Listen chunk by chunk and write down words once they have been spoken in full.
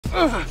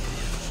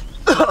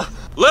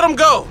Let him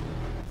go.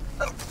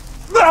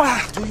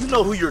 Do you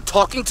know who you're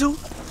talking to?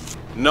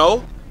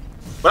 No,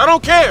 but I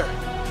don't care.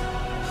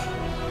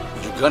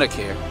 You're gonna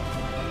care.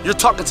 You're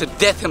talking to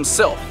Death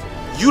himself.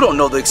 You don't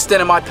know the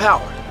extent of my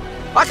power.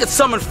 I could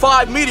summon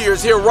 5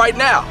 meteors here right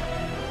now.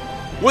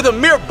 With a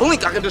mere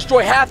blink, I can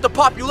destroy half the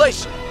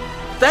population.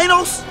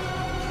 Thanos?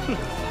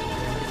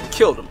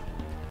 Killed him.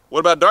 What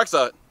about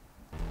Darkseid?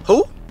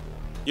 Who?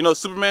 You know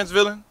Superman's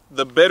villain?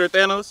 The better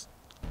Thanos?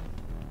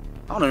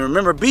 I don't even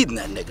remember beating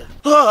that nigga.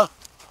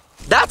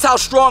 That's how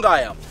strong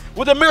I am.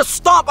 With a mere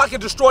stomp, I can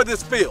destroy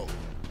this field.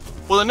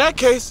 Well, in that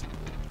case,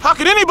 how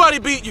could anybody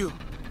beat you?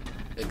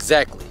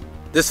 Exactly.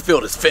 This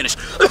field is finished.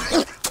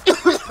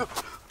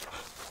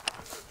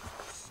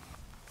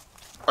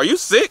 Are you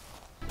sick?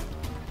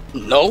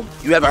 No?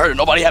 You haven't heard of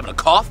nobody having a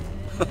cough?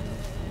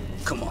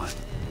 Come on.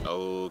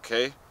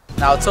 Okay.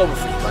 Now it's over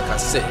for you, like I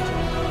said.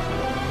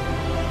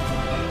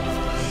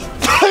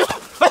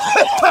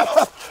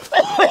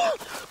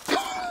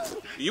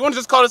 You want to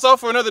just call this off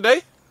for another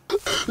day?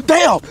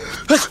 Damn!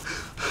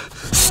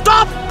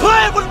 Stop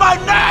playing with my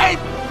name!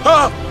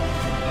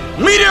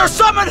 Meteor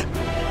summon!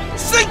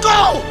 Cinco!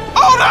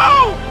 Oh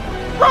no!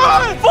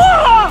 Run!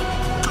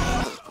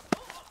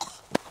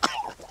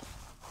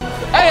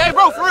 Hey,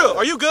 bro, for real,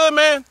 are you good,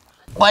 man?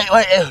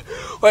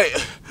 Wait.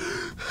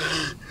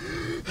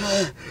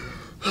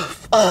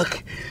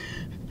 Fuck.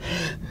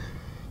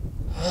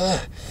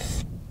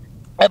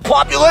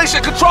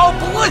 Population control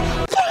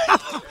police!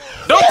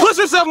 Don't push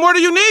yourself more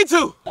than you need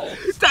to!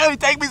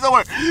 Take me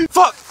somewhere!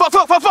 Fuck!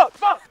 Why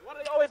do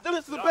they always do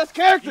this to the best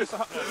characters?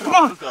 Come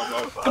on!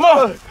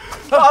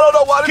 I don't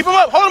know why. Keep him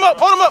up! Hold him up!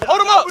 Hold him up!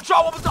 Hold him up!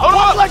 Hold him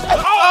up! Like,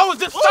 Oh,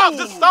 just stop!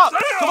 Just stop!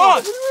 Come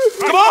on!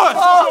 Come on!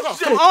 oh,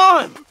 shit. Come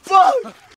on! Fuck!